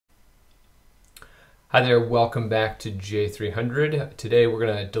Hi there, welcome back to J300. Today we're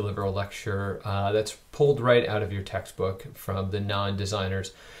going to deliver a lecture that's pulled right out of your textbook from the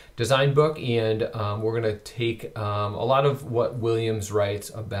non-designer's design book, and we're going to take a lot of what Williams writes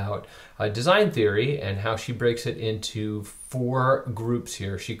about design theory and how she breaks it into four groups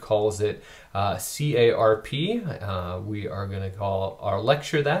here. She calls it CARP. We are going to call our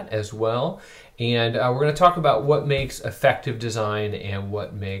lecture that as well. And we're going to talk about what makes effective design and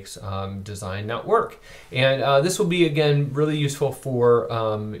what makes design not work. And this will be, again, really useful for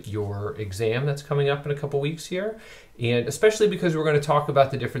your exam that's coming up in a couple weeks here. And especially because we're going to talk about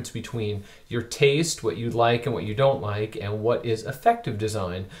the difference between your taste, what you like and what you don't like, and what is effective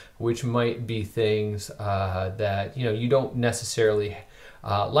design, which might be things that you don't necessarily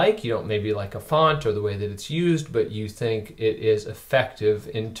you don't maybe like a font or the way that it's used, but you think it is effective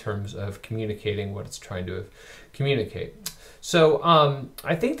in terms of communicating what it's trying to communicate. So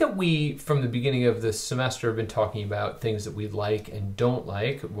I think that we, from the beginning of this semester, have been talking about things that we like and don't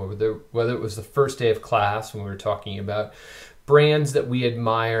like, whether it was the first day of class when we were talking about brands that we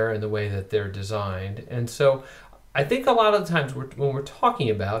admire and the way that they're designed. And so I think a lot of the times when we're talking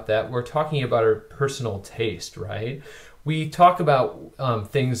about that, we're talking about our personal taste, right? We talk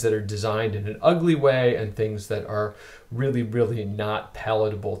about things that are designed in an ugly way and things that are really, really not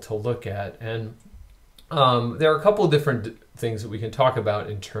palatable to look at. And there are a couple of different things that we can talk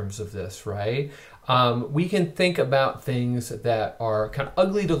about in terms of this, right? We can think about things that are kind of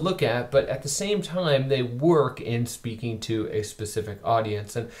ugly to look at, but at the same time, they work in speaking to a specific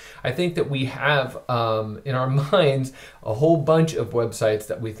audience. And I think that we have in our minds a whole bunch of websites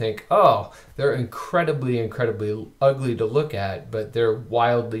that we think, oh, they're incredibly, incredibly ugly to look at, but they're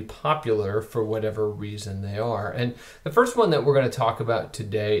wildly popular for whatever reason they are. And the first one that we're going to talk about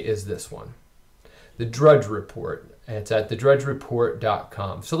today is this one, the Drudge Report. It's at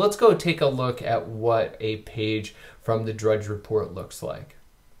thedrudgereport.com. So let's go take a look at what a page from the Drudge Report looks like.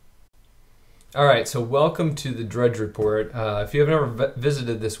 All right, so welcome to the Drudge Report. If you have never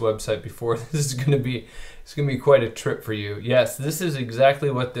visited this website before, this is going to be quite a trip for you. Yes, this is exactly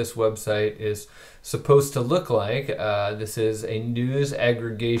what this website is supposed to look like. This is a news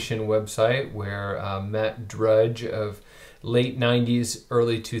aggregation website where Matt Drudge of late 90s,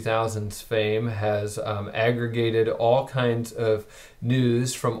 early 2000s fame has aggregated all kinds of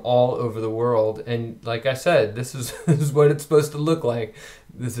news from all over the world. And like I said, this is what it's supposed to look like.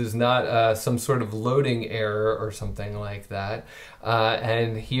 This is not some sort of loading error or something like that.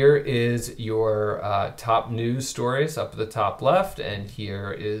 And here is your top news stories up at the top left, and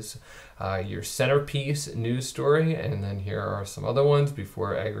here is your centerpiece news story, and then here are some other ones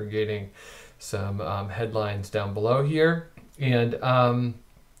before aggregating some headlines down below here. And I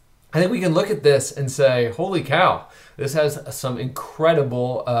think we can look at this and say, holy cow, this has some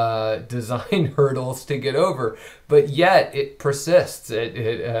incredible design hurdles to get over, but yet it persists.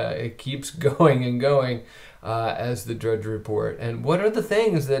 It keeps going and going as the Drudge Report. And what are the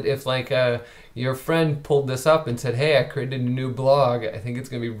things that if your friend pulled this up and said, hey, I created a new blog, I think it's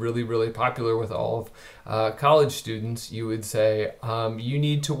going to be really, really popular with all of college students, you would say, you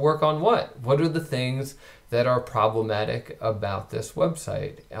need to work on what? What are the things that are problematic about this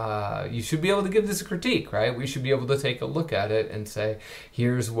website? You should be able to give this a critique, right? We should be able to take a look at it and say,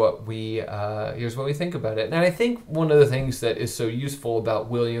 here's what we think about it. And I think one of the things that is so useful about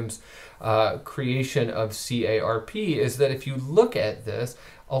Williams' creation of CARP is that if you look at this,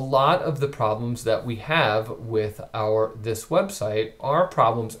 a lot of the problems that we have with this website are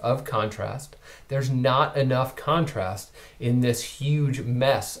problems of contrast. There's not enough contrast in this huge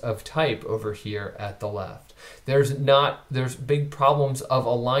mess of type over here at the left. There's big problems of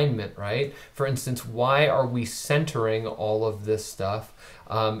alignment, right? For instance, why are we centering all of this stuff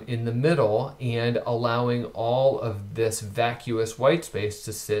in the middle and allowing all of this vacuous white space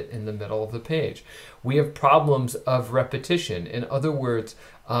to sit in the middle of the page? We have problems of repetition. In other words,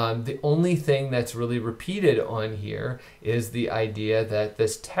 the only thing that's really repeated on here is the idea that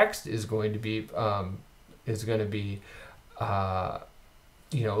this text is going to be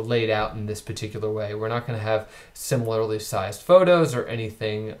laid out in this particular way. We're not going to have similarly sized photos or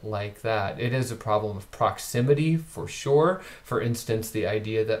anything like that. It is a problem of proximity for sure. For instance, the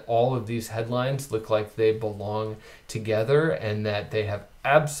idea that all of these headlines look like they belong together and that they have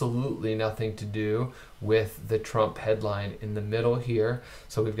absolutely nothing to do with the Trump headline in the middle here.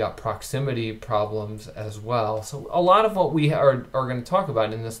 So we've got proximity problems as well. So a lot of what we are going to talk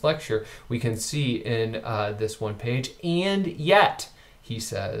about in this lecture, we can see in this one page, and yet he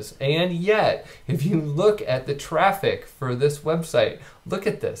says. And yet, if you look at the traffic for this website, look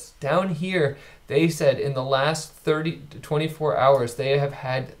at this. Down here, they said in the last 24 hours, they have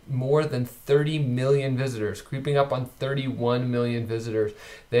had more than 30 million visitors, creeping up on 31 million visitors.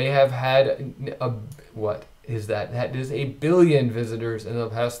 They have had, what is that? That is 1 billion visitors in the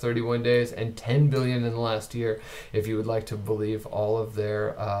past 31 days and 10 billion in the last year, if you would like to believe all of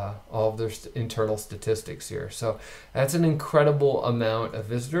their internal statistics here. So that's an incredible amount of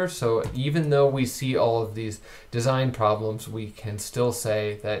visitors. So even though we see all of these design problems, we can still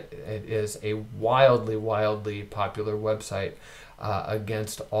say that it is a wildly, wildly popular website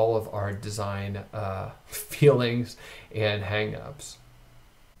against all of our design feelings and hang-ups.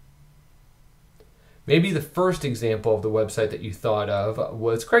 Maybe the first example of the website that you thought of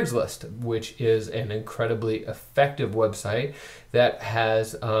was Craigslist, which is an incredibly effective website that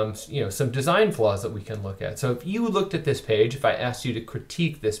has some design flaws that we can look at. So if you looked at this page, if I asked you to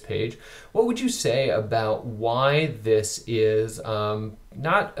critique this page, what would you say about why this is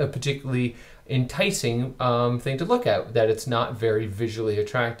not a particularly enticing thing to look at, that it's not very visually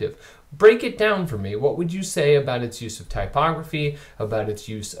attractive? Break it down for me. What would you say about its use of typography, about its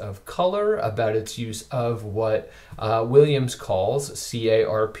use of color, about its use of what Williams calls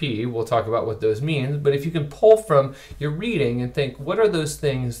CARP? We'll talk about what those mean, but if you can pull from your reading and think, what are those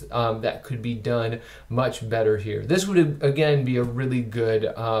things that could be done much better here? This would, again, be a really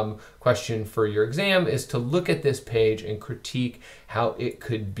good question for your exam, is to look at this page and critique how it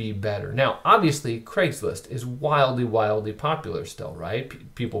could be better. Now, obviously, Craigslist is wildly, wildly popular still,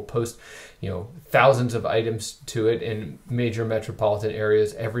 right? People post, thousands of items to it in major metropolitan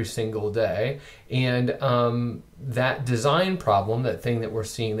areas every single day. And that design problem, that thing that we're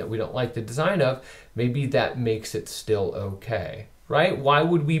seeing that we don't like the design of, maybe that makes it still okay. Right? Why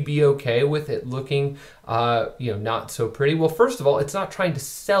would we be okay with it looking, not so pretty? Well, first of all, it's not trying to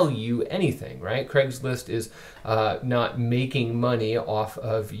sell you anything, right? Craigslist is not making money off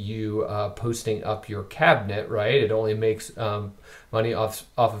of you posting up your cabinet, right? It only makes money off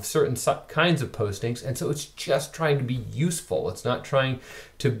of certain kinds of postings, and so it's just trying to be useful. It's not trying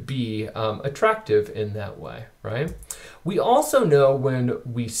to be attractive in that way, right? We also know when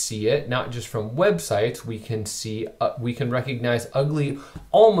we see it, not just from websites, we can recognize ugly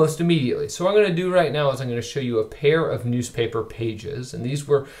almost immediately. So what I'm going to do right now is I'm going to show you a pair of newspaper pages, and these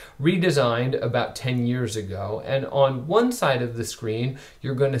were redesigned about 10 years ago. And on one side of the screen,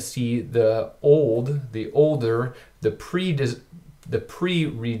 you're going to see the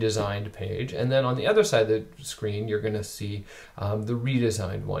pre-redesigned page, and then on the other side of the screen you're going to see the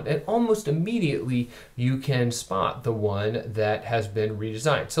redesigned one, and almost immediately you can spot the one that has been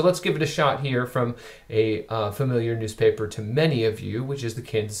redesigned. So let's give it a shot here from a familiar newspaper to many of you, which is the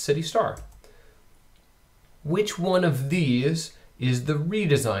Kansas City Star. Which one of these is the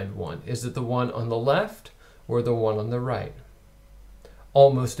redesigned one? Is it the one on the left or the one on the right?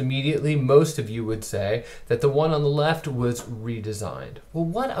 Almost immediately, most of you would say that the one on the left was redesigned. Well,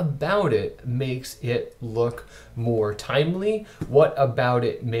 what about it makes it look more timely? What about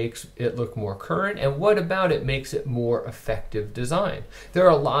it makes it look more current? And what about it makes it more effective design? There are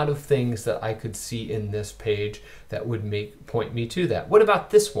a lot of things that I could see in this page that would point me to that. What about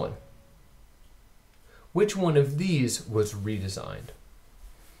this one? Which one of these was redesigned?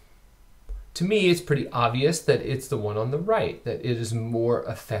 To me, it's pretty obvious that it's the one on the right, that it is more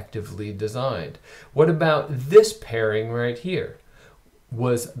effectively designed. What about this pairing right here?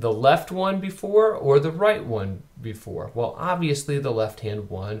 Was the left one before or the right one before? Well, obviously the left-hand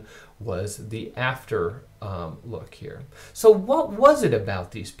one was the after look here. So what was it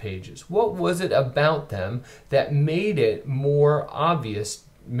about these pages? What was it about them that made it more obvious,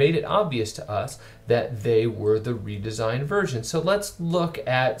 made it obvious to us that they were the redesigned version? So let's look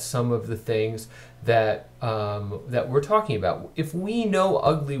at some of the things that that we're talking about. If we know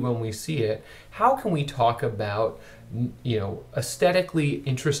ugly when we see it, how can we talk about aesthetically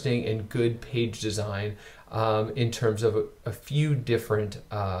interesting and good page design in terms of a few different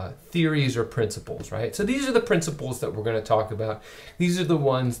theories or principles, right? So these are the principles that we're going to talk about. These are the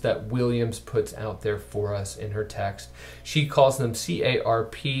ones that Williams puts out there for us in her text. She calls them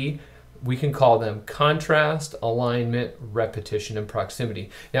CARP. We can call them contrast, alignment, repetition, and proximity.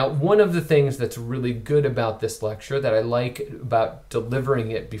 Now, one of the things that's really good about this lecture, that I like about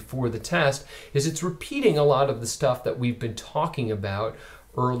delivering it before the test, is it's repeating a lot of the stuff that we've been talking about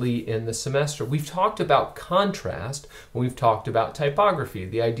early in the semester. We've talked about contrast when we've talked about typography,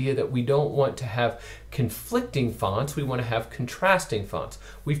 the idea that we don't want to have conflicting fonts, we want to have contrasting fonts.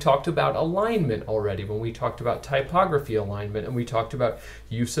 We've talked about alignment already when we talked about typography alignment, and we talked about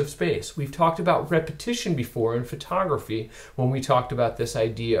use of space. We've talked about repetition before in photography when we talked about this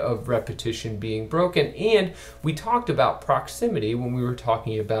idea of repetition being broken, and we talked about proximity when we were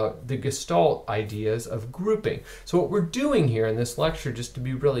talking about the Gestalt ideas of grouping. So what we're doing here in this lecture, just to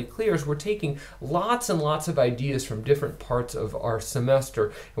be really clear, is we're taking lots and lots of ideas from different parts of our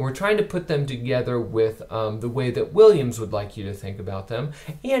semester, and we're trying to put them together with the way that Williams would like you to think about them,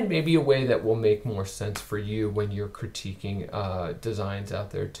 and maybe a way that will make more sense for you when you're critiquing designs out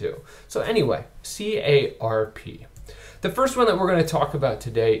there too. So anyway, CARP. The first one that we're going to talk about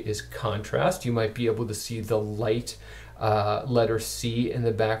today is contrast. You might be able to see the light letter C in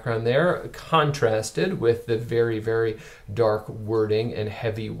the background there, contrasted with the very, very dark wording and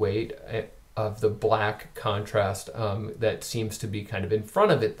heavy weight of the black contrast that seems to be kind of in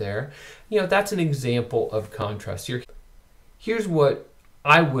front of it there. You know, that's an example of contrast. Here's what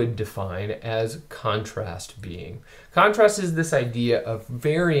I would define as contrast being. Contrast is this idea of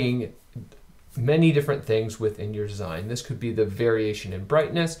varying many different things within your design. This could be the variation in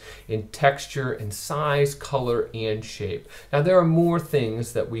brightness, in texture, in size, color, and shape. Now there are more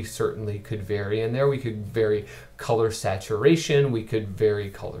things that we certainly could vary in there. We could vary color saturation, we could vary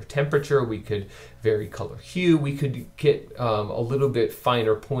color temperature, we could vary color hue, we could get a little bit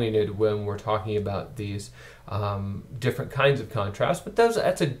finer pointed when we're talking about these different kinds of contrast, but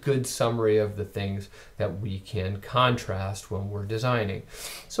that's a good summary of the things that we can contrast when we're designing.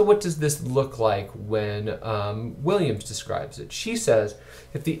 So what does this look like when Williams describes it? She says,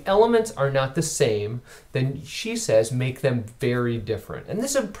 if the elements are not the same, then she says make them very different. And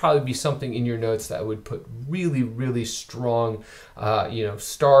this would probably be something in your notes that I would put really, really strong,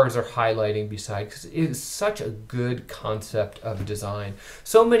 stars or highlighting beside, because it is such a good concept of design.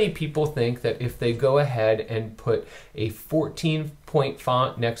 So many people think that if they go ahead and put a 14-point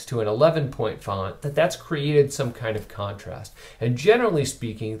font next to an 11-point font, that's created some kind of contrast. And generally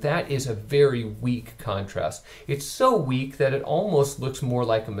speaking, that is a very weak contrast. It's so weak that it almost looks more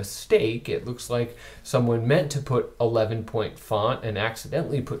like a mistake. It looks like someone meant to put 11-point font and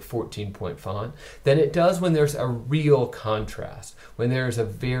accidentally put 14-point font than it does when there's a real contrast, when there's a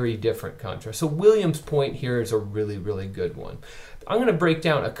very different contrast. So Williams' point here is a really, really good one. I'm going to break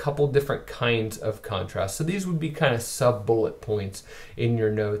down a couple different kinds of contrast. So these would be kind of sub-bullet points in your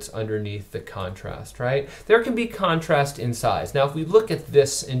notes underneath the contrast, right? There can be contrast in size. Now, if we look at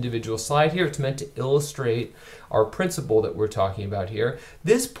this individual slide here, it's meant to illustrate our principle that we're talking about here.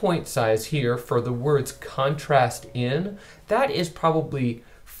 This point size here for the words contrast in, that is probably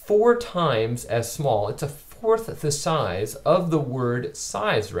 4 times as small. It's a fourth the size of the word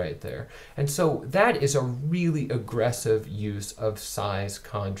size right there. And so that is a really aggressive use of size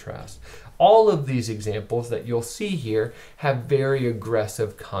contrast. All of these examples that you'll see here have very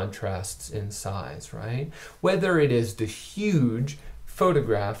aggressive contrasts in size, right? Whether it is the huge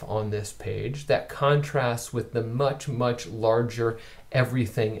photograph on this page that contrasts with the much, much larger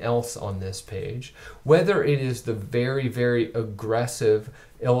everything else on this page, whether it is the very, very aggressive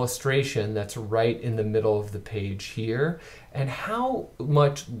illustration that's right in the middle of the page here, and how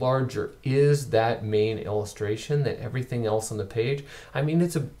much larger is that main illustration than everything else on the page. I mean,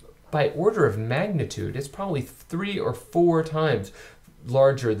 it's by order of magnitude, it's probably 3 or 4 times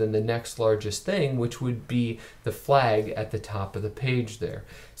larger than the next largest thing, which would be the flag at the top of the page there.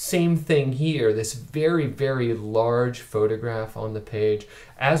 Same thing here, this very, very large photograph on the page.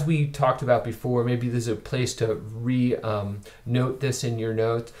 As we talked about before, maybe there's a place to note this in your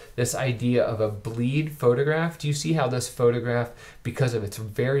notes, this idea of a bleed photograph. Do you see how this photograph, because of its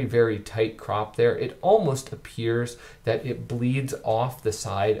very, very tight crop there, it almost appears that it bleeds off the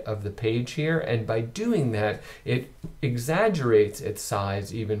side of the page here, and by doing that, it exaggerates its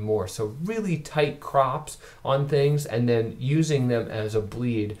size even more. So really tight crops on things, and then using them as a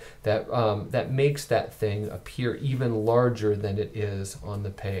bleed that makes that thing appear even larger than it is on the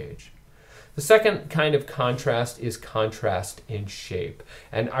page. The second kind of contrast is contrast in shape.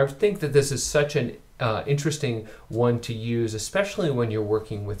 And I think that this is such an interesting one to use, especially when you're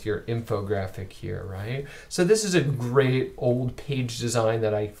working with your infographic here, right? So this is a great old page design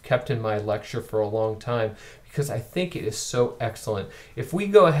that I've kept in my lecture for a long time, because I think it is so excellent. If we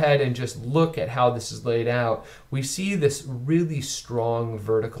go ahead and just look at how this is laid out, we see this really strong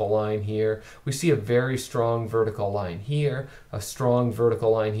vertical line here. We see a very strong vertical line here, a strong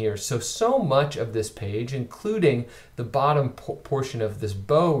vertical line here. So much of this page, including the bottom portion of this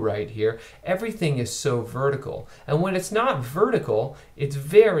bow right here, everything is so vertical. And when it's not vertical, it's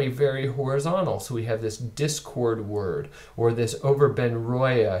very, very horizontal. So we have this discord word, or this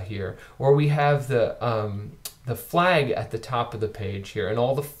overbenroya here, or we have the flag at the top of the page here, and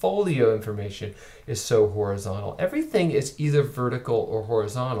all the folio information is so horizontal. Everything is either vertical or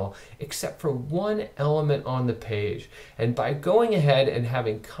horizontal except for one element on the page. And by going ahead and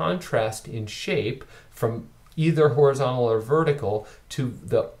having contrast in shape from either horizontal or vertical to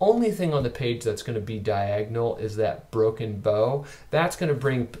the only thing on the page that's going to be diagonal is that broken bow, that's going to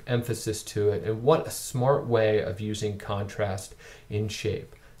bring emphasis to it. And what a smart way of using contrast in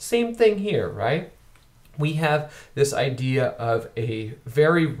shape. Same thing here, right? We have this idea of a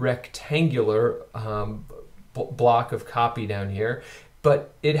very rectangular block of copy down here,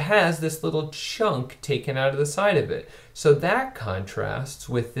 but it has this little chunk taken out of the side of it. So that contrasts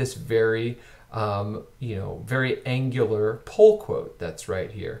with this very very angular pull quote that's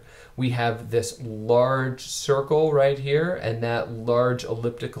right here. We have this large circle right here, and that large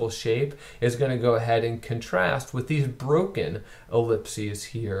elliptical shape is going to go ahead and contrast with these broken ellipses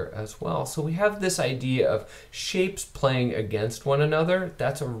here as well. So we have this idea of shapes playing against one another.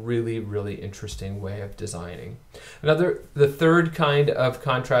 That's a really, really interesting way of designing. The third kind of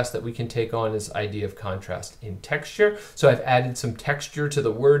contrast that we can take on is idea of contrast in texture. So I've added some texture to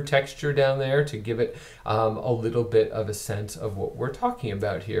the word texture down there to give it a little bit of a sense of what we're talking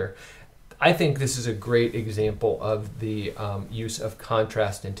about here. I think this is a great example of the use of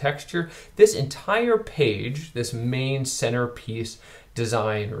contrast in texture. This entire page, this main centerpiece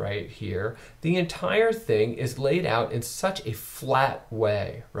design right here, the entire thing is laid out in such a flat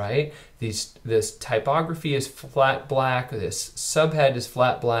way, right? This typography is flat black, this subhead is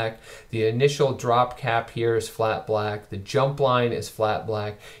flat black, the initial drop cap here is flat black, the jump line is flat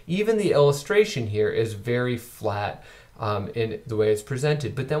black, even the illustration here is very flat in the way it's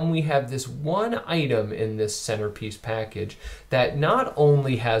presented. But then we have this one item in this centerpiece package that not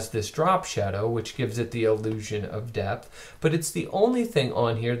only has this drop shadow, which gives it the illusion of depth, but it's the only thing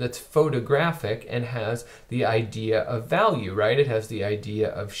on here that's photographic and has the idea of value, right? It has the idea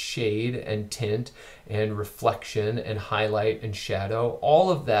of shade and tint and reflection and highlight and shadow.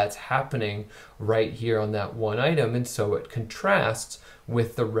 All of that's happening right here on that one item, and so it contrasts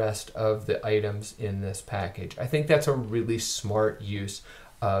with the rest of the items in this package. I think that's a really smart use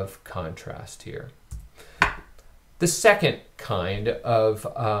of contrast here. The second kind of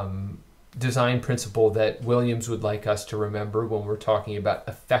design principle that Williams would like us to remember when we're talking about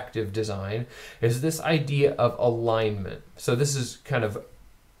effective design is this idea of alignment. So this is kind of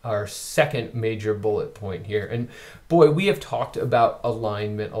our second major bullet point here. And boy, we have talked about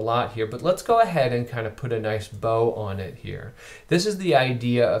alignment a lot here, but let's go ahead and kind of put a nice bow on it here. This is the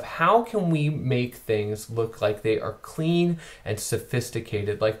idea of how can we make things look like they are clean and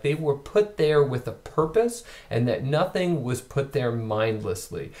sophisticated, like they were put there with a purpose and that nothing was put there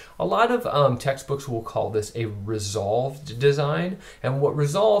mindlessly. A lot of textbooks will call this a resolved design, and what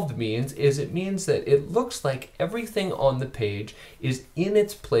resolved means is it means that it looks like everything on the page is in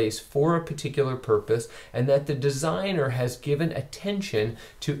its place for a particular purpose, and that the designer has given attention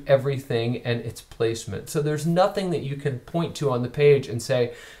to everything and its placement. So there's nothing that you can point to on the page and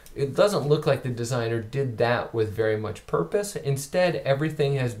say, it doesn't look like the designer did that with very much purpose. Instead,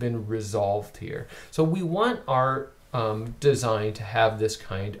 everything has been resolved here. So we want our design to have this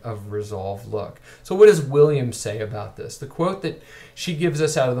kind of resolved look. So what does Williams say about this? The quote that she gives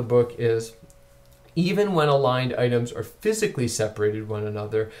us out of the book is, "Even when aligned items are physically separated one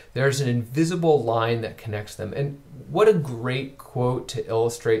another, there's an invisible line that connects them." And what a great quote to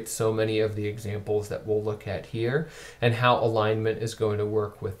illustrate so many of the examples that we'll look at here and how alignment is going to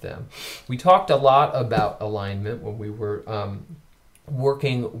work with them. We talked a lot about alignment when we were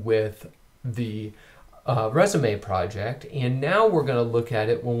working with the resume project, and now we're going to look at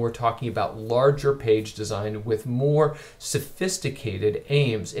it when we're talking about larger page design with more sophisticated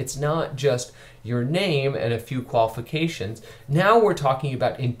aims. It's not just your name and a few qualifications. Now we're talking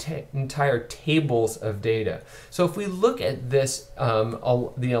about entire tables of data. So if we look at this,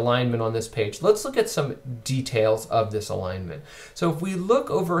 the alignment on this page, let's look at some details of this alignment. So if we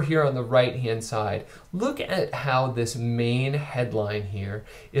look over here on the right hand side, look at how this main headline here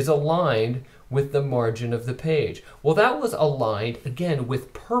is aligned with the margin of the page. Well, that was aligned, again,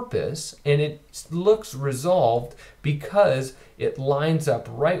 with purpose, and it looks resolved because it lines up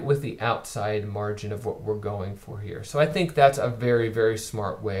right with the outside margin of what we're going for here. So I think that's a very, very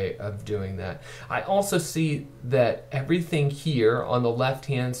smart way of doing that. I also see that everything here on the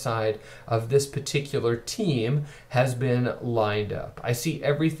left-hand side of this particular team has been lined up. I see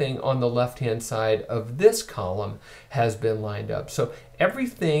everything on the left-hand side of this column has been lined up. So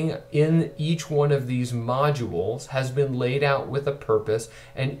everything in each one of these modules has been laid out with a purpose,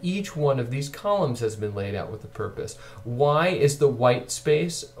 and each one of these columns has been laid out with a purpose. Why is the white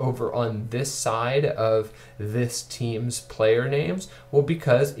space over on this side of this team's player names? Well,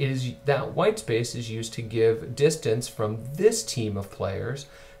 because that white space is used to give distance from this team of players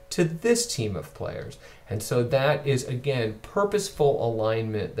to this team of players. And so that is, again, purposeful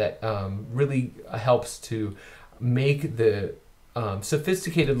alignment that really helps to make the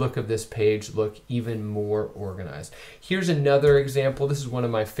sophisticated look of this page look even more organized. Here's another example. This is one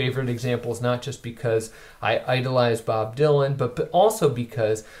of my favorite examples, not just because I idolize Bob Dylan, but also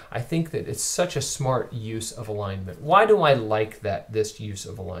because I think that it's such a smart use of alignment. Why do I like this use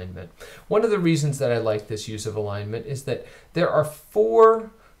of alignment? One of the reasons that I like this use of alignment is that there are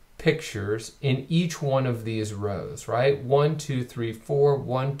 4 pictures in each one of these rows, right? 1, 2, 3, 4,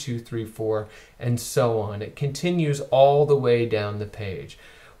 1, 2, 3, 4, and so on. It continues all the way down the page.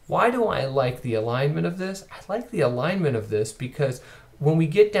 Why do I like the alignment of this? I like the alignment of this because when we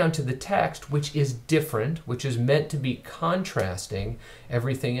get down to the text, which is different, which is meant to be contrasting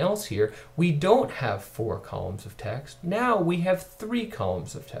everything else here, we don't have 4 columns of text. Now we have 3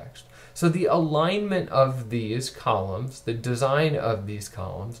 columns of text. So the alignment of these columns, the design of these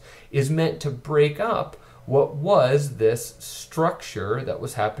columns, is meant to break up what was this structure that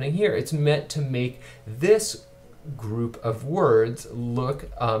was happening here. It's meant to make this group of words look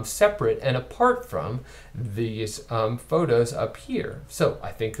separate and apart from these photos up here. So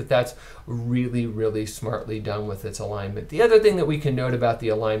I think that that's really, really smartly done with its alignment. The other thing that we can note about the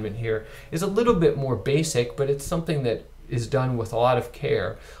alignment here is a little bit more basic, but it's something that is done with a lot of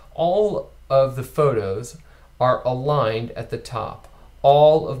care. All of the photos are aligned at the top.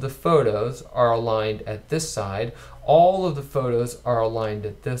 All of the photos are aligned at this side. All of the photos are aligned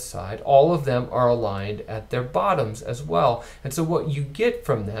at this side. All of them are aligned at their bottoms as well. And so what you get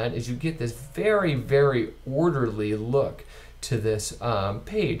from that is you get this very, very orderly look to this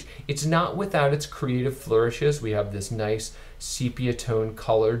page. It's not without its creative flourishes. We have this nice sepia tone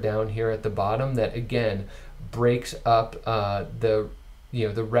color down here at the bottom that, again, breaks up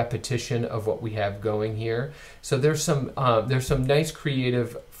the repetition of what we have going here. So there's some nice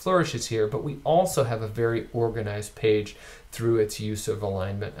creative flourishes here, but we also have a very organized page through its use of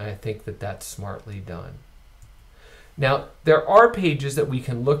alignment, and I think that that's smartly done. Now, there are pages that we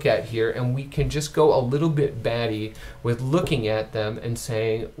can look at here, and we can just go a little bit batty with looking at them and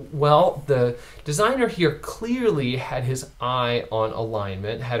saying, well, the designer here clearly had his eye on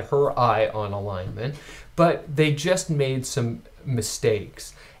alignment, had her eye on alignment, but they just made some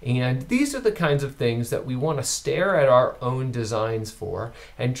mistakes. And these are the kinds of things that we want to stare at our own designs for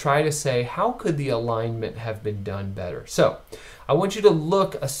and try to say, how could the alignment have been done better? So I want you to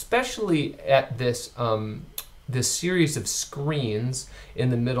look especially at this this series of screens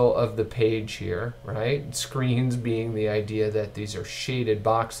in the middle of the page here, right? Screens being the idea that these are shaded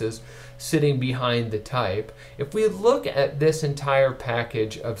boxes sitting behind the type. If we look at this entire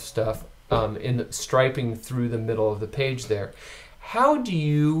package of stuff in striping through the middle of the page there, how would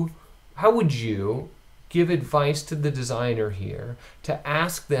you give advice to the designer here to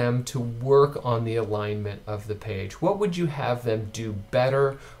ask them to work on the alignment of the page? What would you have them do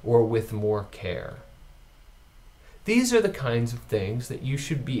better or with more care? These are the kinds of things that you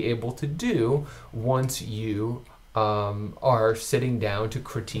should be able to do once you are sitting down to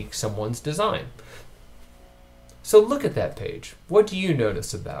critique someone's design. So look at that page. What do you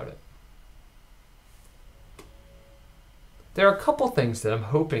notice about it? There are a couple things that I'm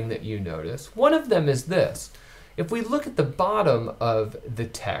hoping that you notice. One of them is this. If we look at the bottom of the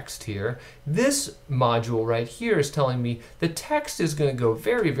text here, this module right here is telling me the text is going to go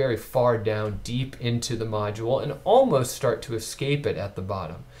very, very far down deep into the module and almost start to escape it at the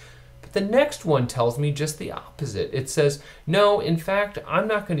bottom. But the next one tells me just the opposite. It says, no, in fact, I'm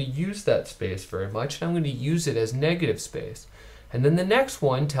not going to use that space very much, and I'm going to use it as negative space. And then the next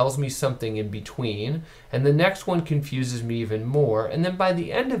one tells me something in between, and the next one confuses me even more, and then by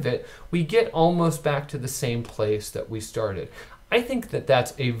the end of it, we get almost back to the same place that we started. I think that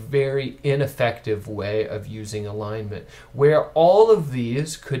that's a very ineffective way of using alignment, where all of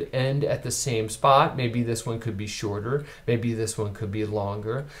these could end at the same spot. Maybe this one could be shorter, maybe this one could be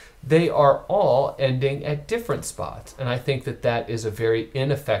longer. They are all ending at different spots, and I think that that is a very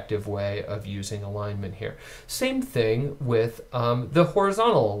ineffective way of using alignment here. Same thing with the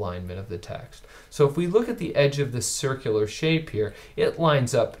horizontal alignment of the text. So if we look at the edge of this circular shape here, it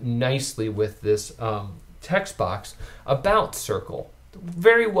lines up nicely with this text box about circle.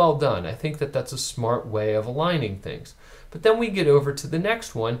 Very well done. I think that that's a smart way of aligning things. But then we get over to the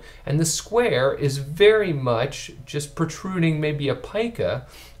next one, and the square is very much just protruding maybe a pica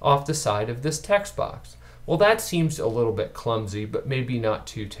off the side of this text box. Well, that seems a little bit clumsy, but maybe not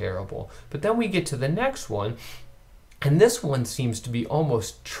too terrible. But then we get to the next one, and this one seems to be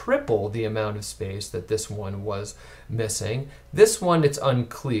almost triple the amount of space that this one was missing. This one, it's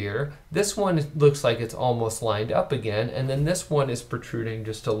unclear. This one looks like it's almost lined up again, and then this one is protruding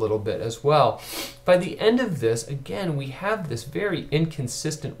just a little bit as well. By the end of this, again, we have this very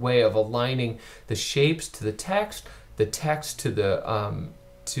inconsistent way of aligning the shapes to the text to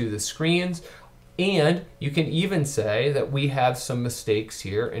the screens. And you can even say that we have some mistakes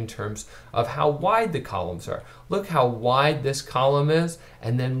here in terms of how wide the columns are. Look how wide this column is,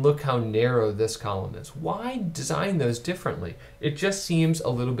 and then look how narrow this column is. Why design those differently? It just seems a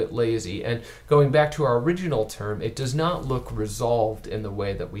little bit lazy. And going back to our original term, it does not look resolved in the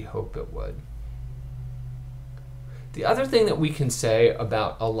way that we hope it would. The other thing that we can say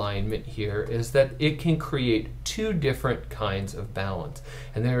about alignment here is that it can create two different kinds of balance.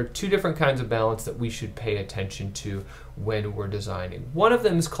 And there are two different kinds of balance that we should pay attention to when we're designing. One of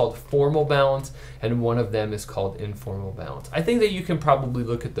them is called formal balance, and one of them is called informal balance. I think that you can probably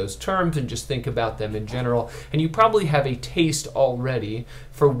look at those terms and just think about them in general, and you probably have a taste already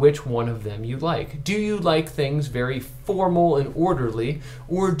for which one of them you like. Do you like things very formal and orderly,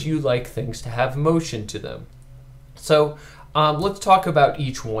 or do you like things to have motion to them? So let's talk about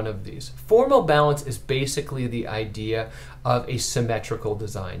each one of these. Formal balance is basically the idea of a symmetrical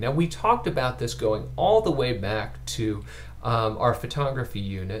design. Now, we talked about this going all the way back to our photography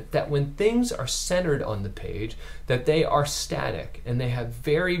unit, that when things are centered on the page, that they are static and they have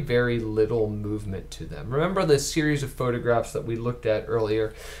very, very little movement to them. Remember the series of photographs that we looked at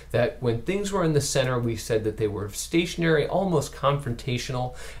earlier, that when things were in the center, we said that they were stationary, almost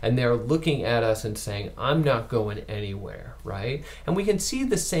confrontational, and they're looking at us and saying, I'm not going anywhere, right? And we can see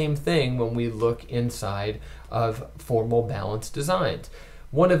the same thing when we look inside of formal balance designs.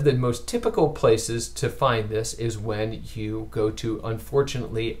 One of the most typical places to find this is when you go to,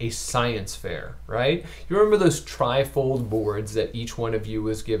 unfortunately, a science fair, right? You remember those trifold boards that each one of you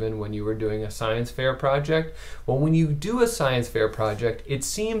was given when you were doing a science fair project? Well, when you do a science fair project, it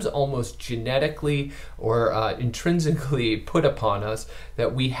seems almost genetically or intrinsically put upon us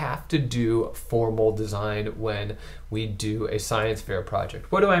that we have to do formal design when we do a science fair project.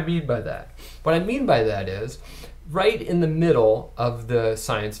 What do I mean by that? What I mean by that is, right in the middle of the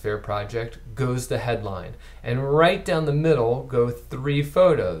science fair project goes the headline, and right down the middle go 3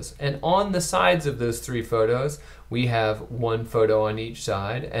 photos, and on the sides of those 3 photos we have 1 photo on each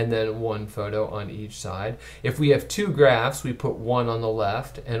side and then 1 photo on each side. If we have 2 graphs, we put 1 on the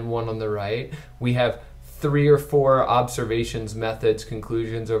left and 1 on the right. We have 3 or 4 observations, methods,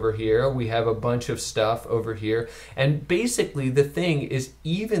 conclusions over here. We have a bunch of stuff over here. And basically the thing is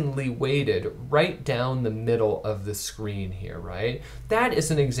evenly weighted right down the middle of the screen here, right? That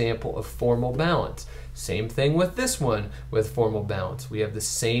is an example of formal balance. Same thing with this one with formal balance. We have the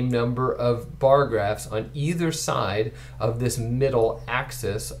same number of bar graphs on either side of this middle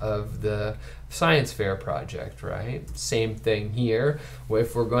axis of the science fair project, right? Same thing here.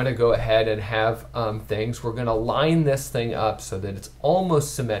 If we're going to go ahead and have things, we're going to line this thing up so that it's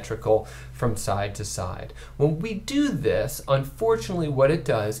almost symmetrical from side to side. When we do this, unfortunately what it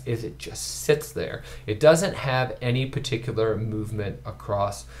does is it just sits there. It doesn't have any particular movement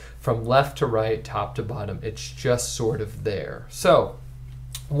across from left to right, top to bottom. It's just sort of there. So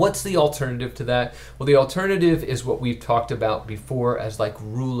what's the alternative to that? Well, the alternative is what we've talked about before as like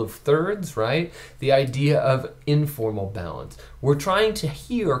rule of thirds, right? The idea of informal balance. We're trying to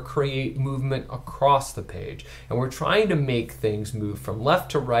here create movement across the page, and we're trying to make things move from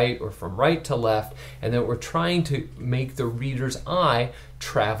left to right or from right to left, and then we're trying to make the reader's eye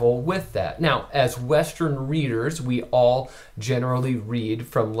travel with that. Now, as Western readers, we all generally read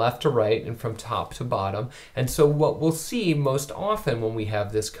from left to right and from top to bottom, and so what we'll see most often when we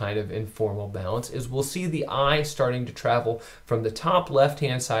have this kind of informal balance is we'll see the eye starting to travel from the top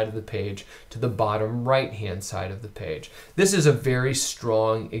left-hand side of the page to the bottom right-hand side of the page. This is a very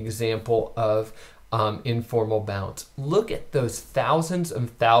strong example of informal balance. Look at those thousands and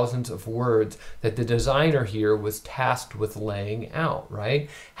thousands of words that the designer here was tasked with laying out, right?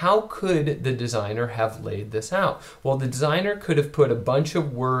 How could the designer have laid this out? Well, the designer could have put a bunch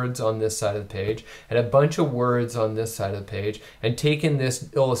of words on this side of the page and a bunch of words on this side of the page and taken this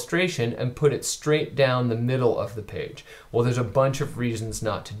illustration and put it straight down the middle of the page. Well, there's a bunch of reasons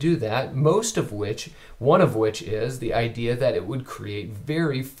not to do that, one of which is the idea that it would create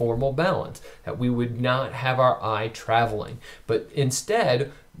very formal balance, that we would not have our eye traveling. But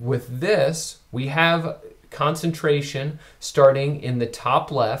instead, with this, we have concentration starting in the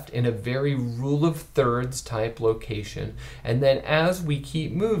top left in a very rule of thirds type location. And then as we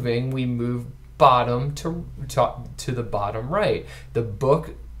keep moving, we move bottom to the bottom right. The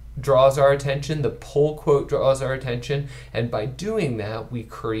book draws our attention, the pull quote draws our attention, and by doing that, we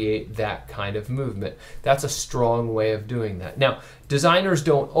create that kind of movement. That's a strong way of doing that. Now, designers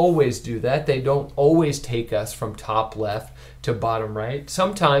don't always do that. They don't always take us from top left to bottom right.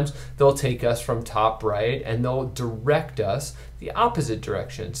 Sometimes they'll take us from top right and they'll direct us the opposite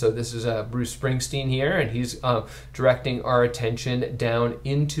direction. So this is Bruce Springsteen here, and he's directing our attention down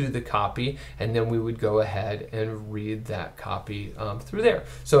into the copy, and then we would go ahead and read that copy through there.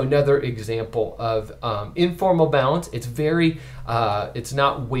 So another example of informal balance. It's it's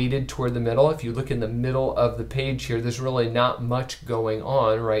not weighted toward the middle. If you look in the middle of the page here, there's really not much going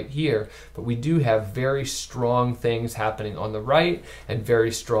on right here, but we do have very strong things happening on the right and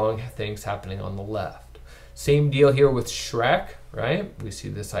very strong things happening on the left. Same deal here with Shrek, right? We see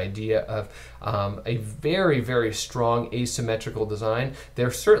this idea of a very, very strong asymmetrical design.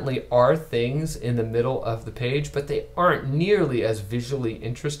 There certainly are things in the middle of the page, but they aren't nearly as visually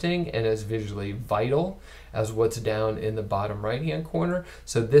interesting and as visually vital as what's down in the bottom right-hand corner.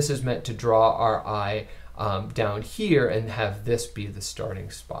 So this is meant to draw our eye down here and have this be the starting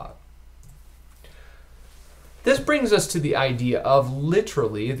spot. This brings us to the idea of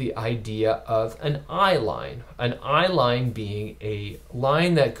literally the idea of an eye line. An eye line being a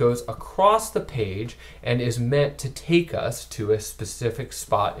line that goes across the page and is meant to take us to a specific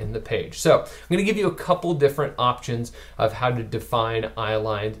spot in the page. So I'm going to give you a couple different options of how to define eye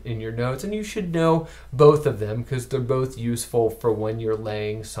lines in your notes, and you should know both of them because they're both useful for when you're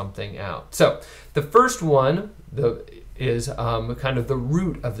laying something out. So the first one, is kind of the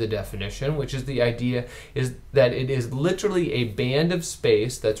root of the definition, which is the idea is that it is literally a band of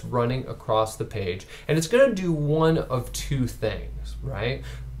space that's running across the page, and it's going to do one of two things, right?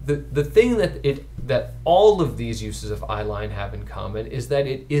 The thing that all of these uses of eyeline have in common is that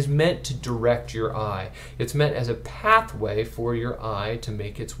it is meant to direct your eye. It's meant as a pathway for your eye to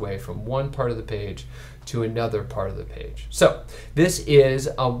make its way from one part of the page to another part of the page. So this is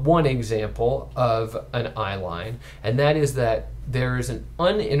one example of an eye line, and that is that there is an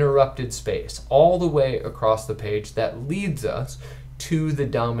uninterrupted space all the way across the page that leads us to the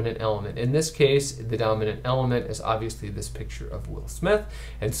dominant element. In this case, the dominant element is obviously this picture of Will Smith,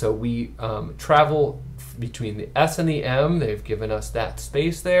 and so we travel between the S and the M. They've given us that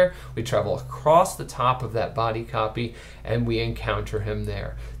space there. We travel across the top of that body copy and we encounter him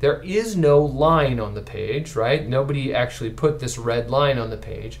there. There is no line on the page, right? Nobody actually put this red line on the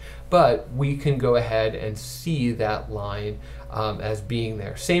page, but we can go ahead and see that line as being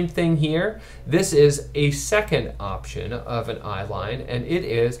there. Same thing here. This is a second option of an eye line, and it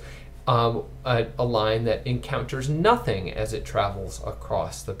is a line that encounters nothing as it travels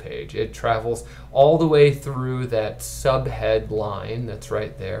across the page. It travels all the way through that subhead line that's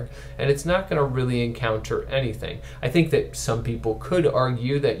right there, and it's not going to really encounter anything. I think that some people could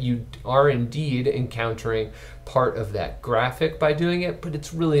argue that you are indeed encountering part of that graphic by doing it, but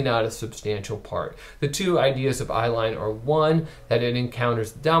it's really not a substantial part. The two ideas of eyeline are, one, that it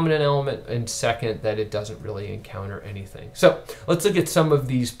encounters the dominant element, and second, that it doesn't really encounter anything. So let's look at some of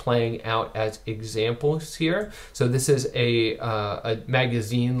these playing out as examples here. So this is a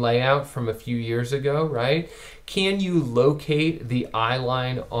magazine layout from a few years ago, right? Can you locate the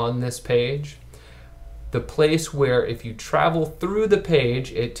eyeline on this page? The place where if you travel through the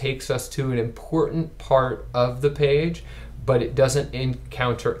page, it takes us to an important part of the page, but it doesn't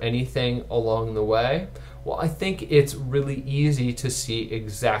encounter anything along the way. Well, I think it's really easy to see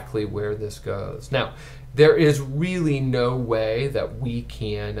exactly where this goes. Now, there is really no way that we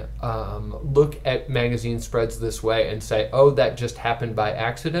can look at magazine spreads this way and say, oh, that just happened by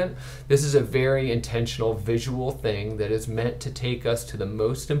accident. This is a very intentional visual thing that is meant to take us to the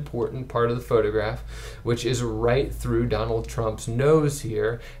most important part of the photograph, which is right through Donald Trump's nose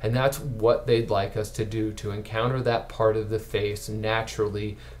here, and that's what they'd like us to do, to encounter that part of the face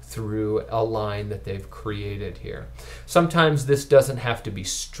naturally through a line that they've created here. Sometimes this doesn't have to be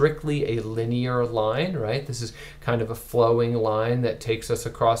strictly a linear line, right? This is kind of a flowing line that takes us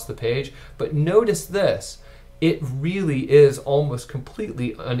across the page, but notice this. It really is almost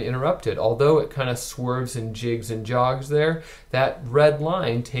completely uninterrupted. Although it kind of swerves and jigs and jogs there, that red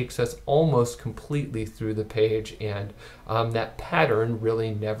line takes us almost completely through the page, and that pattern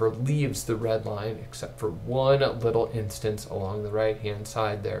really never leaves the red line except for one little instance along the right-hand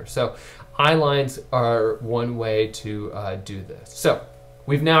side there. So eye lines are one way to do this. So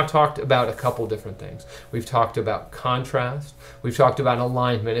we've now talked about a couple different things. We've talked about contrast. We've talked about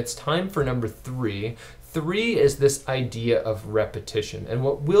alignment. It's time for number 3. 3 is this idea of repetition. And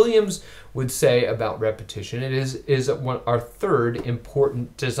what Williams would say about repetition, it is our third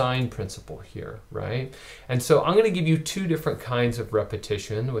important design principle here, right? And so I'm going to give you 2 different kinds of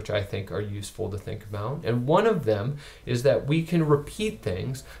repetition, which I think are useful to think about. And one of them is that we can repeat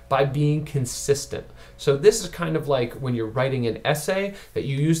things by being consistent. So this is kind of like when you're writing an essay, that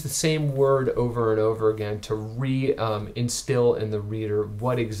you use the same word over and over again to instill in the reader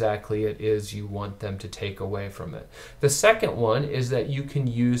what exactly it is you want them to take away from it. The second one is that you can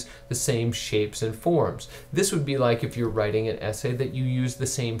use the same shapes and forms. This would be like if you're writing an essay, that you use the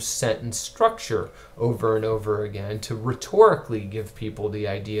same sentence structure over and over again to rhetorically give people the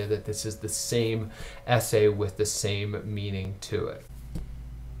idea that this is the same essay with the same meaning to it.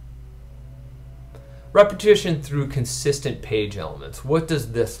 Repetition through consistent page elements. What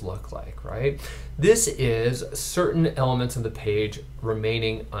does this look like, right? This is certain elements of the page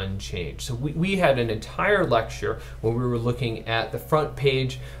remaining unchanged. So we had an entire lecture when we were looking at the front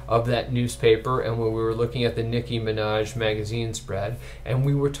page of that newspaper and when we were looking at the Nicki Minaj magazine spread, and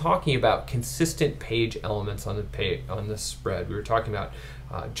we were talking about consistent page elements on the spread. We were talking about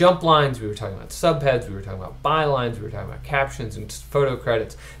jump lines, we were talking about subheads, we were talking about bylines, we were talking about captions and photo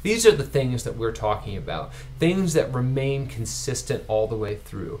credits. These are the things that we're talking about, things that remain consistent all the way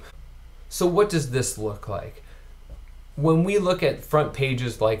through. So what does this look like? When we look at front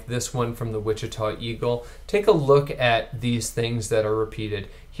pages like this one from the Wichita Eagle, take a look at these things that are repeated.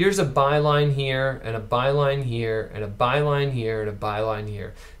 Here's a byline here, and a byline here, and a byline here, and a byline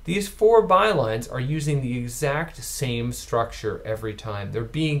here. These 4 bylines are using the exact same structure every time. They're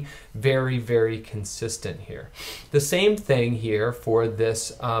being very, very consistent here. The same thing here for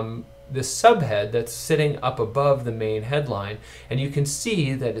this subhead that's sitting up above the main headline, and you can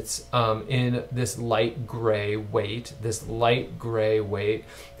see that it's in this light gray weight, this light gray weight,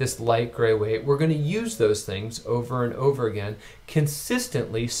 this light gray weight. We're going to use those things over and over again,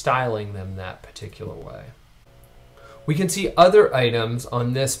 consistently styling them that particular way. We can see other items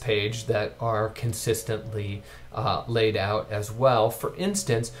on this page that are consistently laid out as well. For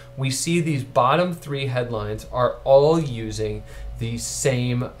instance, we see these bottom 3 headlines are all using the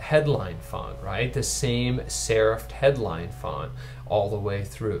same headline font, right? The same serifed headline font all the way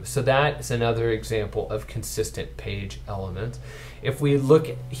through. So that is another example of consistent page elements. If we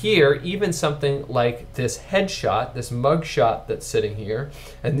look here, even something like this headshot, this mugshot that's sitting here,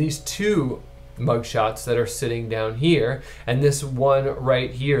 and these 2 mugshots that are sitting down here, and this one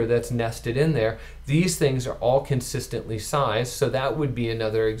right here that's nested in there, these things are all consistently sized, so that would be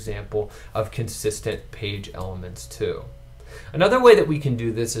another example of consistent page elements too. Another way that we can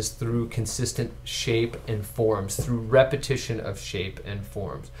do this is through consistent shape and forms, through repetition of shape and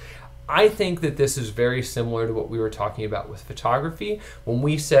forms. I think that this is very similar to what we were talking about with photography when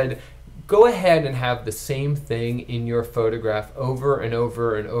we said go ahead and have the same thing in your photograph over and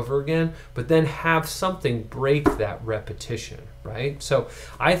over and over again, but then have something break that repetition, right? So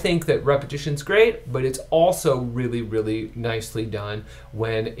I think that repetition's great, but it's also really, really nicely done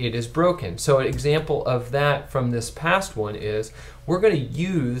when it is broken. So an example of that from this past one is we're going to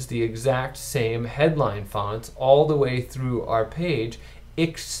use the exact same headline fonts all the way through our page,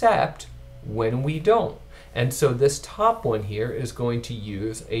 except when we don't. And so this top one here is going to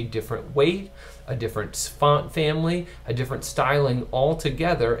use a different weight, a different font family, a different styling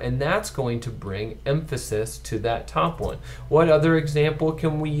altogether, and that's going to bring emphasis to that top one. What other example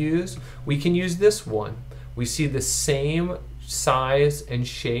can we use? We can use this one. We see the same size and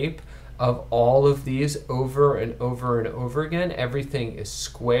shape of all of these over and over and over again. Everything is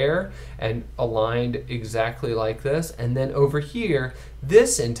square and aligned exactly like this. And then over here,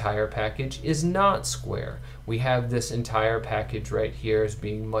 this entire package is not square. We have this entire package right here as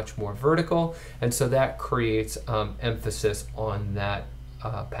being much more vertical, and so that creates emphasis on that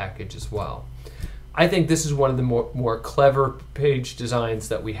package as well. I think this is one of the more clever page designs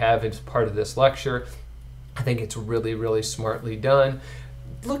that we have as part of this lecture. I think it's really, really smartly done.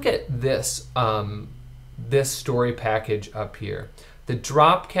 Look at this, this story package up here. the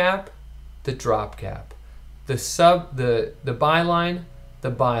drop cap, the drop cap, the byline,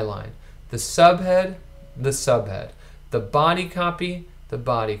 the byline, the subhead, the subhead, the body copy, the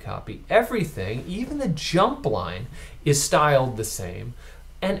body copy. Everything, even the jump line, is styled the same.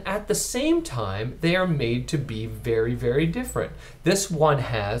 And at the same time, they are made to be very, very different. This one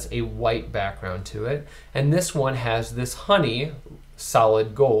has a white background to it, and this one has this honey,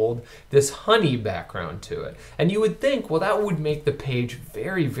 solid gold, this honey background to it. And you would think, well, that would make the page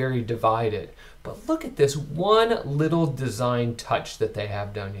very, very divided. But look at this one little design touch that they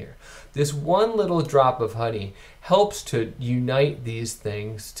have down here. This one little drop of honey helps to unite these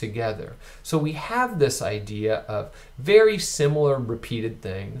things together. So we have this idea of very similar repeated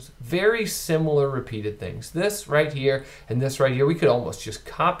things, very similar repeated things. This right here and this right here, we could almost just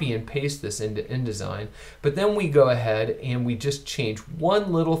copy and paste this into InDesign, but then we go ahead and we just change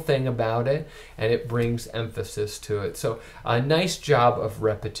one little thing about it and it brings emphasis to it. So a nice job of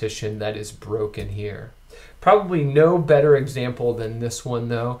repetition that is broken here. Probably no better example than this one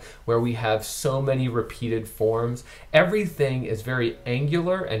though, where we have so many repeated forms. Everything is very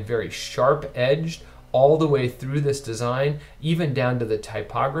angular and very sharp edged all the way through this design, even down to the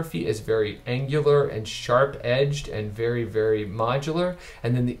typography is very angular and sharp edged and very, very modular.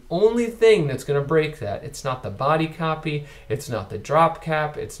 And then the only thing that's going to break that, it's not the body copy, it's not the drop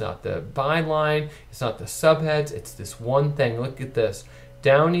cap, it's not the byline, it's not the subheads, it's this one thing. Look at this.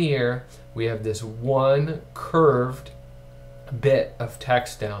 Down here, we have this one curved bit of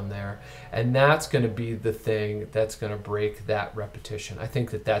text down there, and that's going to be the thing that's going to break that repetition. I think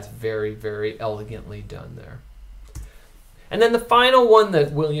that that's very, very elegantly done there. And then the final one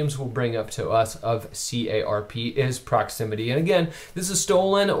that Williams will bring up to us of CARP is proximity. And again, this is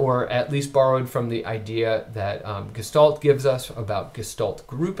stolen or at least borrowed from the idea that Gestalt gives us about Gestalt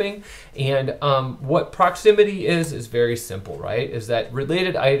grouping. And what proximity is very simple, right? Is that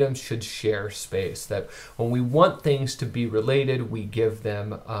related items should share space. That when we want things to be related, we give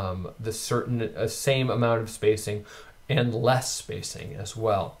them the same amount of spacing and less spacing as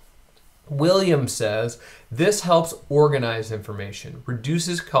well. Williams says this helps organize information,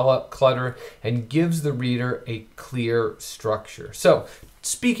 reduces clutter, and gives the reader a clear structure. So,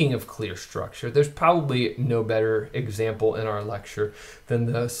 speaking of clear structure, there's probably no better example in our lecture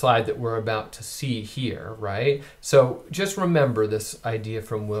than the slide that we're about to see here, right? So just remember this idea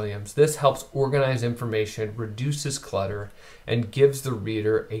from Williams. This helps organize information, reduces clutter, and gives the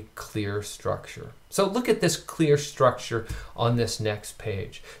reader a clear structure. So look at this clear structure on this next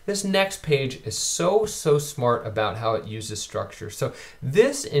page. This next page is so smart about how it uses structure. So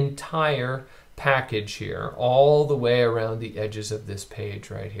this entire package here, all the way around the edges of this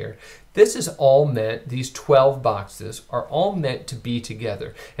page right here, this is all meant, these 12 boxes are all meant to be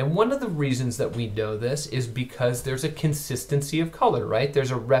together. And one of the reasons that we know this is because there's a consistency of color, right?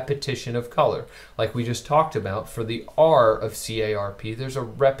 There's a repetition of color. Like we just talked about for the R of CARP, there's a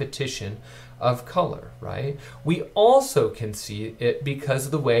repetition of color, right? We also can see it because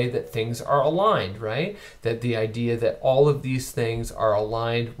of the way that things are aligned, right? That the idea that all of these things are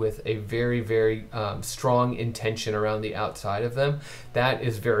aligned with a very, very strong intention around the outside of them, that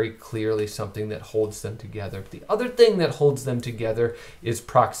is very clearly something that holds them together. The other thing that holds them together is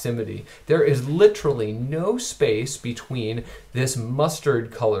proximity. There is literally no space between this mustard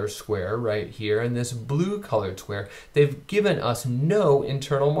color square right here and this blue colored square. They've given us no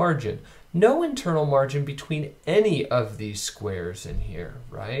internal margin. No internal margin between any of these squares in here,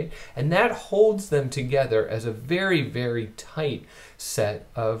 right? And that holds them together as a very, very tight set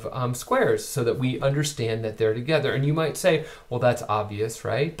of squares so that we understand that they're together. And you might say, well, that's obvious,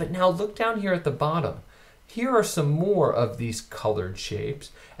 right? But now look down here at the bottom. Here are some more of these colored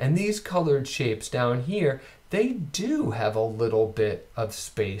shapes. And these colored shapes down here, they do have a little bit of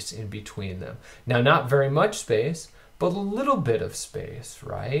space in between them. Now, not very much space, but a little bit of space,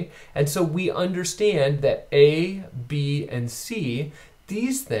 right? And so we understand that A, B, and C,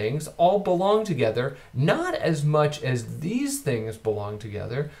 these things all belong together, not as much as these things belong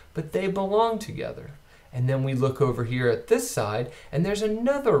together, but they belong together. And then we look over here at this side, and there's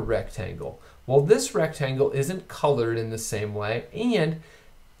another rectangle. Well, this rectangle isn't colored in the same way, and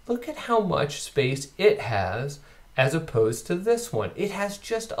look at how much space it has as opposed to this one. It has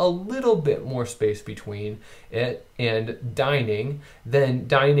just a little bit more space between it and dining than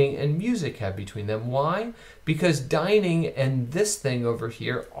dining and music have between them. Why? Because dining and this thing over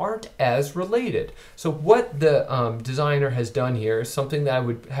here aren't as related. So what the designer has done here is something that I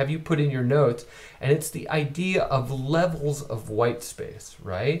would have you put in your notes, and it's the idea of levels of white space,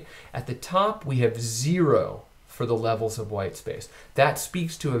 right? At the top we have 0 for the levels of white space. That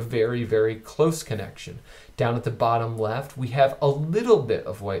speaks to a very, very close connection. down at the bottom left, we have a little bit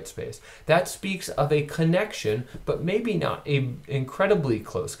of white space. That speaks of a connection, but maybe not an incredibly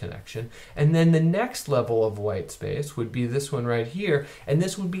close connection. And then the next level of white space would be this one right here, and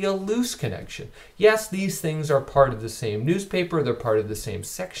this would be a loose connection. Yes, these things are part of the same newspaper, they're part of the same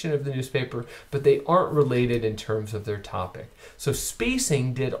section of the newspaper, but they aren't related in terms of their topic. So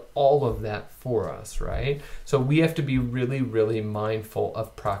spacing did all of that for us, right? So we have to be really, really mindful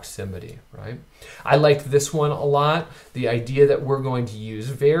of proximity, right? I like this one a lot, the idea that we're going to use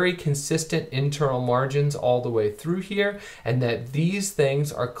very consistent internal margins all the way through here, and that these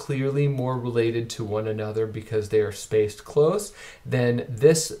things are clearly more related to one another because they are spaced close than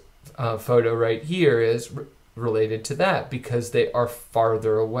this photo right here is related to that because they are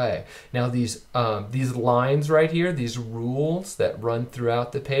farther away. Now these lines right here, these rules that run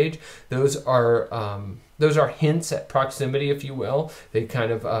throughout the page, those are hints at proximity, if you will. They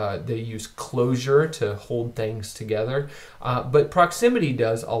kind of they use closure to hold things together, but proximity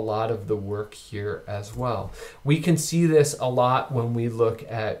does a lot of the work here as well. We can see this a lot when we look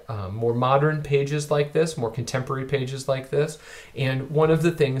at more modern pages like this, more contemporary pages like this, and one of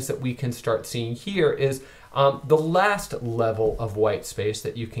the things that we can start seeing here is the last level of white space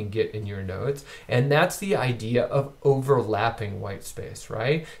that you can get in your notes, and that's the idea of overlapping white space,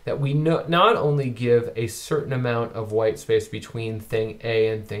 right? That we not only give a certain amount of white space between thing A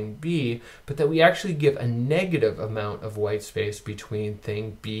and thing B, but that we actually give a negative amount of white space between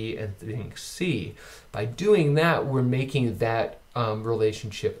thing B and thing C. By doing that, we're making that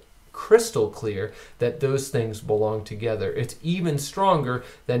relationship crystal clear that those things belong together. It's even stronger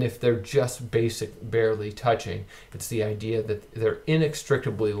than if they're just barely touching. It's the idea that they're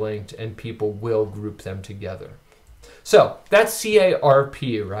inextricably linked and people will group them together. So that's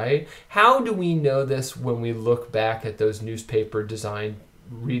CARP, right? How do we know this when we look back at those newspaper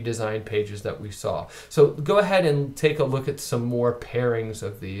redesign pages that we saw? So go ahead and take a look at some more pairings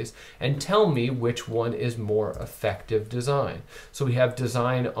of these and tell me which one is more effective design. So we have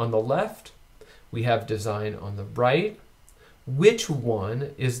design on the left, we have design on the right. Which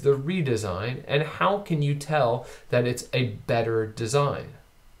one is the redesign, and how can you tell that it's a better design?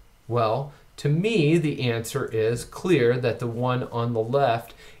 Well, to me, the answer is clear that the one on the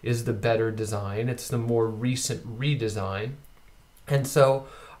left is the better design. It's the more recent redesign. And so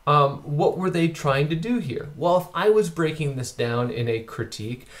what were they trying to do here? Well, if I was breaking this down in a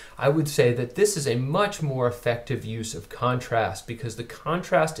critique, I would say that this is a much more effective use of contrast because the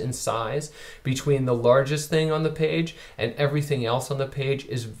contrast in size between the largest thing on the page and everything else on the page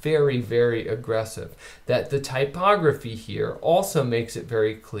is very, very aggressive. That the typography here also makes it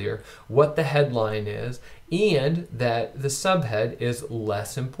very clear what the headline is and that the subhead is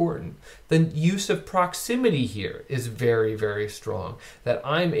less important. The use of proximity here is very, very strong, that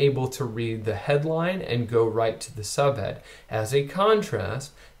I'm able to read the headline and go right to the subhead. As a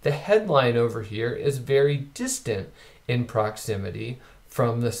contrast, the headline over here is very distant in proximity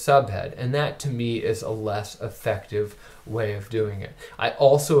from the subhead, and that to me is a less effective way of doing it. I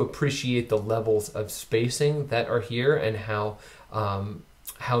also appreciate the levels of spacing that are here and how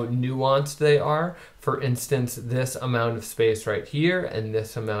nuanced they are. For instance, this amount of space right here and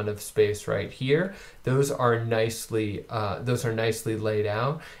this amount of space right here, those are nicely laid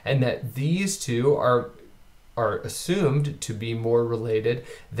out, and that these two are assumed to be more related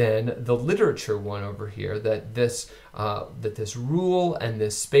than the literature one over here, that this rule and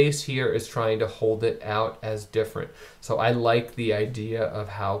this space here is trying to hold it out as different. So I like the idea of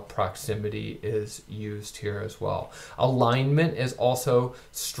how proximity is used here as well. Alignment is also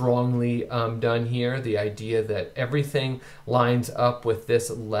strongly done here, the idea that everything lines up with this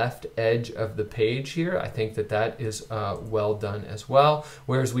left edge of the page here. I think that that is well done as well.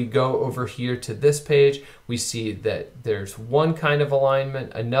 Whereas we go over here to this page, we see that there's one kind of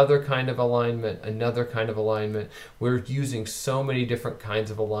alignment, another kind of alignment, another kind of alignment. We're using so many different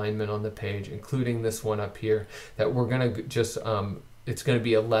kinds of alignment on the page, including this one up here, that we're going to just, it's going to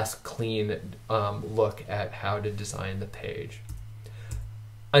be a less clean look at how to design the page.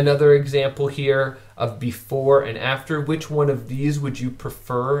 Another example here of before and after. Which one of these would you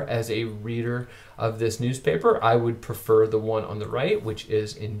prefer as a reader of this newspaper? I would prefer the one on the right, which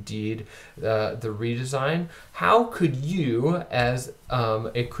is indeed the redesign. How could you, as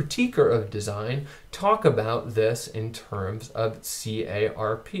a critiquer of design, talk about this in terms of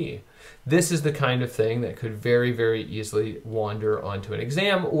CARP? This is the kind of thing that could very, very easily wander onto an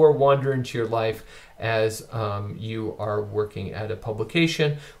exam or wander into your life as you are working at a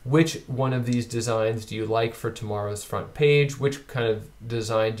publication. Which one of these designs do you like for tomorrow's front page? Which kind of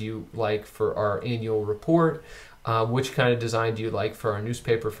design do you like for our annual report? Which kind of design do you like for our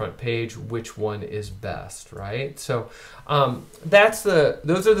newspaper front page? Which one is best, right? So those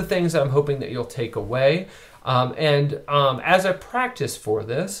are the things that I'm hoping that you'll take away. As a practice for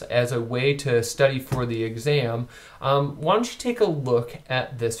this, as a way to study for the exam, why don't you take a look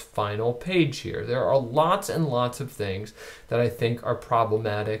at this final page here? There are lots and lots of things that I think are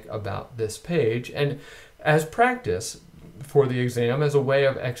problematic about this page. And as practice for the exam, as a way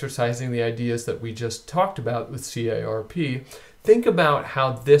of exercising the ideas that we just talked about with CARP, think about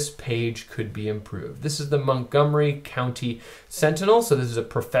how this page could be improved. This is the Montgomery County Sentinel, so this is a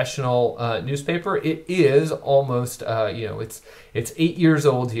professional newspaper. It is almost, it's 8 years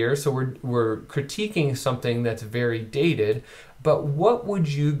old here, so we're critiquing something that's very dated. But what would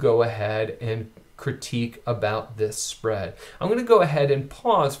you go ahead and critique about this spread? I'm going to go ahead and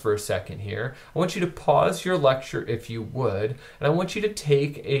pause for a second here. I want you to pause your lecture if you would, and I want you to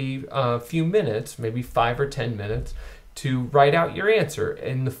take a few minutes, maybe 5 or 10 minutes, to write out your answer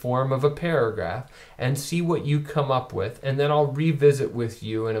in the form of a paragraph and see what you come up with, and then I'll revisit with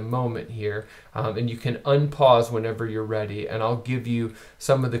you in a moment here, and you can unpause whenever you're ready, and I'll give you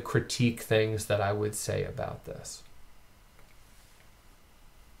some of the critique things that I would say about this.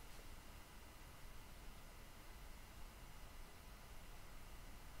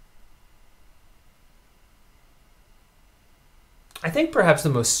 I think perhaps the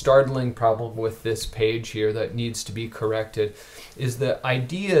most startling problem with this page here that needs to be corrected is the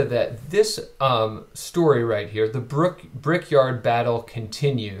idea that this story right here, the brickyard battle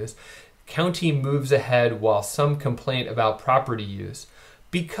continues. County moves ahead while some complain about property use.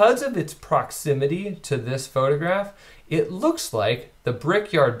 Because of its proximity to this photograph, it looks like the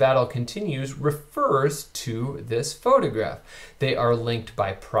brickyard battle continues refers to this photograph. They are linked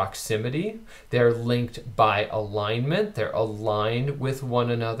by proximity. They're linked by alignment. They're aligned with one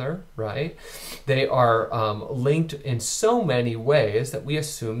another, right? They are linked in so many ways that we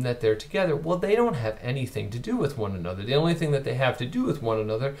assume that they're together. Well, they don't have anything to do with one another. The only thing that they have to do with one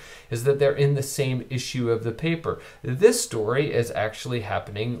another is that they're in the same issue of the paper. This story is actually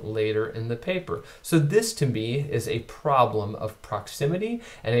happening later in the paper. So this, to me, is a problem of proximity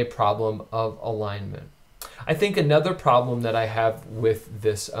and a problem of alignment. I think another problem that I have with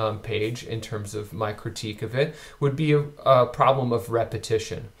this page in terms of my critique of it would be a problem of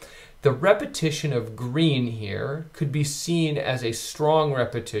repetition. The repetition of green here could be seen as a strong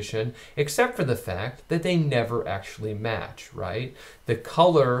repetition, except for the fact that they never actually match, right? The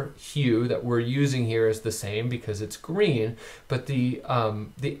color hue that we're using here is the same because it's green, but the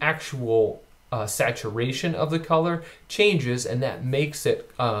actual saturation of the color changes, and that makes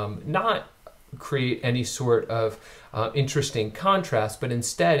it not create any sort of interesting contrast, but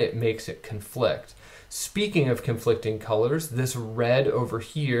instead it makes it conflict. Speaking of conflicting colors, this red over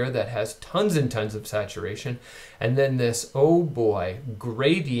here that has tons and tons of saturation, and then this, oh boy,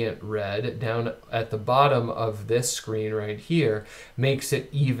 gradient red down at the bottom of this screen right here makes it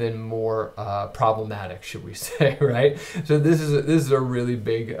even more problematic, should we say, right? So this is a really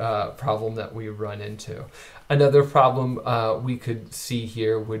big problem that we run into. Another problem we could see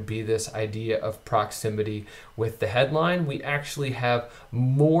here would be this idea of proximity with the headline. We actually have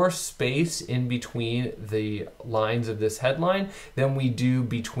more space in between the lines of this headline than we do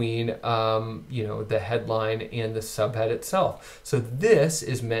between the headline and the subhead itself. So this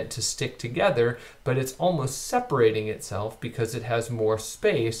is meant to stick together, but it's almost separating itself because it has more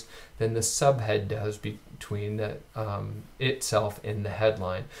space than the subhead does between itself and the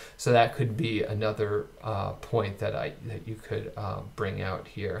headline. So that could be another point that you could bring out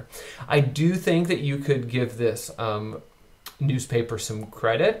here. I do think that you could give this newspaper some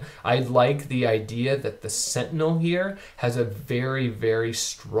credit. I like the idea that the Sentinel here has a very, very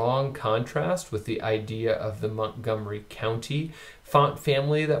strong contrast with the idea of the Montgomery County font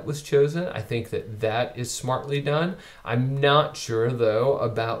family that was chosen. I think that is smartly done. I'm not sure, though,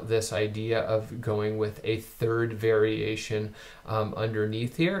 about this idea of going with a third variation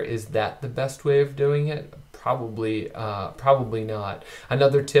underneath here. Is that the best way of doing it? Probably not.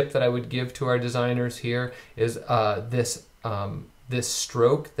 Another tip that I would give to our designers here is this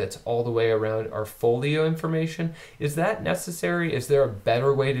stroke that's all the way around our folio information. Is that necessary? Is there a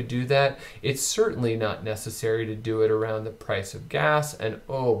better way to do that? It's certainly not necessary to do it around the price of gas. And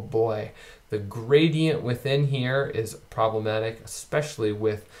oh boy, the gradient within here is problematic, especially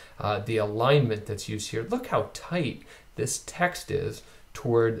with the alignment that's used here. Look how tight this text is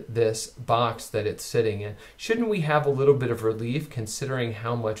toward this box that it's sitting in. Shouldn't we have a little bit of relief considering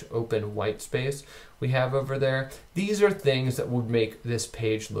how much open white space we have over there? These are things that would make this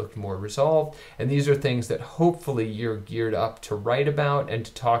page look more resolved, and these are things that hopefully you're geared up to write about and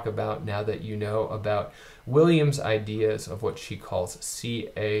to talk about now that you know about Williams' ideas of what she calls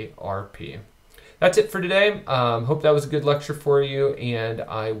CARP. That's it for today. Hope that was a good lecture for you, and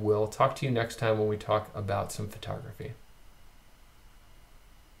I will talk to you next time when we talk about some photography.